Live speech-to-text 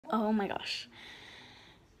Oh my gosh.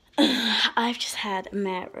 I've just had a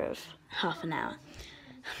mare of half an hour.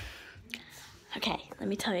 Okay, let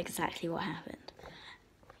me tell you exactly what happened.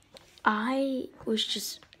 I was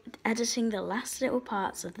just editing the last little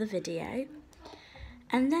parts of the video,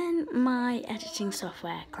 and then my editing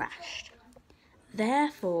software crashed.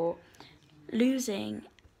 Therefore, losing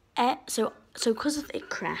it, so because of it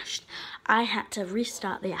crashed, I had to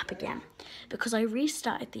restart the app again. Because I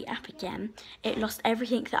restarted the app again, it lost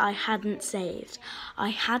everything that I hadn't saved. I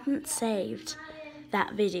hadn't saved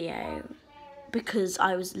that video because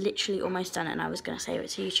I was literally almost done and I was going to save it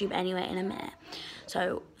to YouTube anyway in a minute.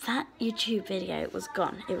 So that YouTube video was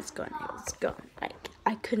gone. It was gone. Like,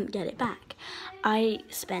 I couldn't get it back. I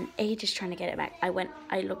spent ages trying to get it back. I went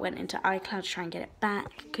into iCloud to try and get it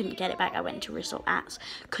back. Couldn't get it back. I went into Restore Apps.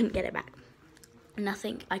 Couldn't get it back.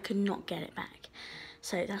 Nothing. I could not get it back.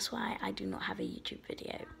 So that's why I do not have a YouTube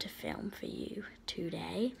video to film for you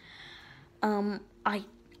today.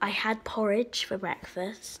 I had porridge for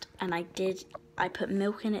breakfast, and I put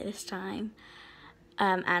milk in it this time,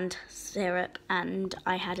 and syrup, and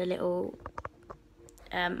I had a little,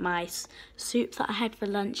 my soup that I had for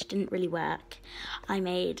lunch didn't really work. I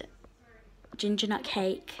made ginger nut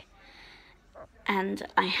cake, and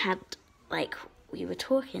I had, like, we were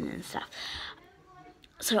talking and stuff.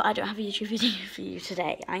 So I don't have a YouTube video for you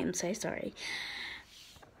today. I am so sorry.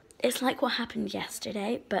 It's like what happened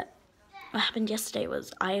yesterday, but what happened yesterday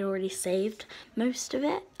was I had already saved most of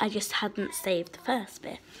it. I just hadn't saved the first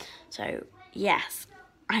bit. So yes,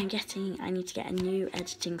 I need to get a new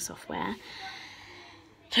editing software.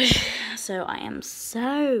 So I am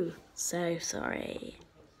so sorry,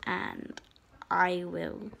 and I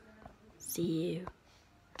will see you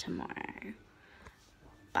tomorrow.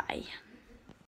 Bye.